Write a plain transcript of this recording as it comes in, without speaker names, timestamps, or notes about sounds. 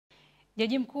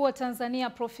Jaji Mkuu wa Tanzania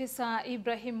Profesa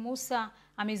Ibrahim Musa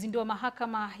amezindua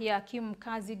mahakama ya Hakimu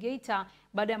Mkazi Geita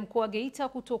baada ya mkoa wa Geita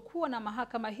kutokuwa na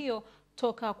mahakama hiyo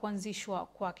toka kuanzishwa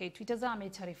kwake. Tutazame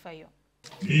taarifa hiyo.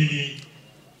 2,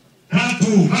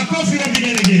 3, makofi na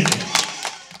vigelegele.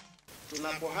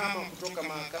 Tunapohama kutoka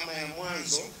mahakama ya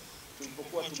mwanzo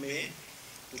tulipokuwa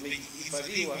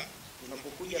tumehifadhiwa,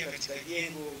 tunapokuja katika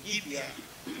jengo jipya,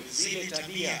 zile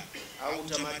tabia au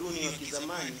utamaduni wa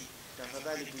kizamani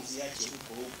tafadhali tuziache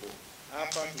huko.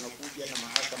 Hapa tunakuja na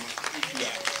mahakama mpya.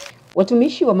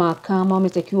 Watumishi wa mahakama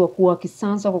wametakiwa kuwa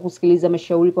kisasa kwa kusikiliza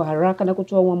mashauri kwa haraka na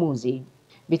kutoa uamuzi.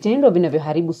 Vitendo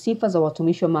vinavyoharibu sifa za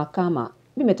watumishi wa mahakama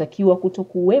vimetakiwa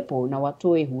kutokuwepo na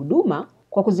watoe huduma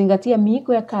kwa kuzingatia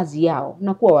miiko ya kazi yao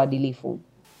na kuwa waadilifu.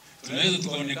 Tunaweza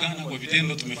tukaonekana kwa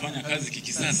vitendo tumefanya kazi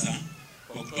kikisasa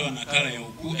kwa kutoa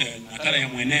nakala ya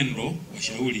mwenendo wa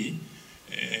shauri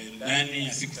ndani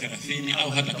ya siku 30 au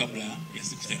hata kabla ya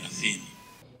siku 30.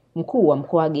 Mkuu wa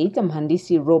mkoa wa Geita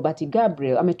Mhandisi Robert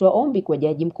Gabriel ametoa ombi kwa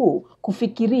Jaji Mkuu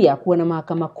kufikiria kuwa na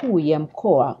mahakama kuu ya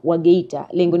mkoa wa Geita.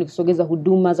 Lengo ni kusogeza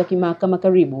huduma za kimahakama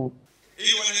karibu.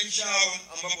 Ili wananchi hawa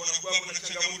ambapo wanakuwa kuna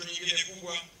changamoto nyingine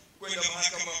kubwa kwenda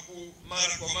mahakama kuu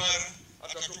mara kwa mara,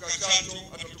 atatoka Chato,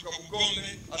 atatoka Bukombe,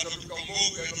 atatoka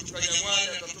Mboga, atatoka Nyamwale,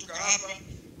 atatoka hapa,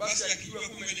 basi akijua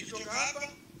kumbe nikitoka hapa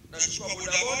nachukua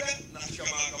bodaboda nafika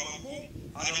mahakama kuu,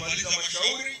 anamaliza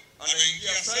mashauri,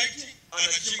 anaingia site,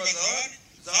 anachimba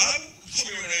dhahabu,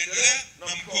 uchumi unaendelea na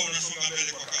mkoa unasonga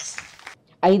mbele kwa kasi.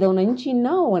 Aidha, wananchi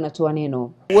nao wanatoa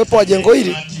neno. Uwepo wa jengo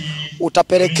hili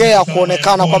utapelekea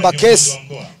kuonekana kwamba kesi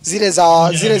zile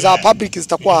za public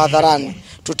zitakuwa hadharani.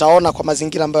 Tutaona kwa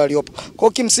mazingira ambayo yaliyopo.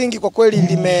 Kwa kimsingi kwa kweli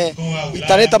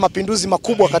italeta mapinduzi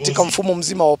makubwa katika mfumo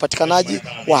mzima wa upatikanaji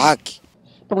wa haki.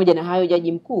 Pamoja na hayo,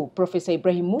 Jaji Mkuu Profesa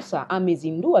Ibrahim Musa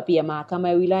amezindua pia mahakama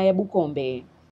ya wilaya ya Bukombe.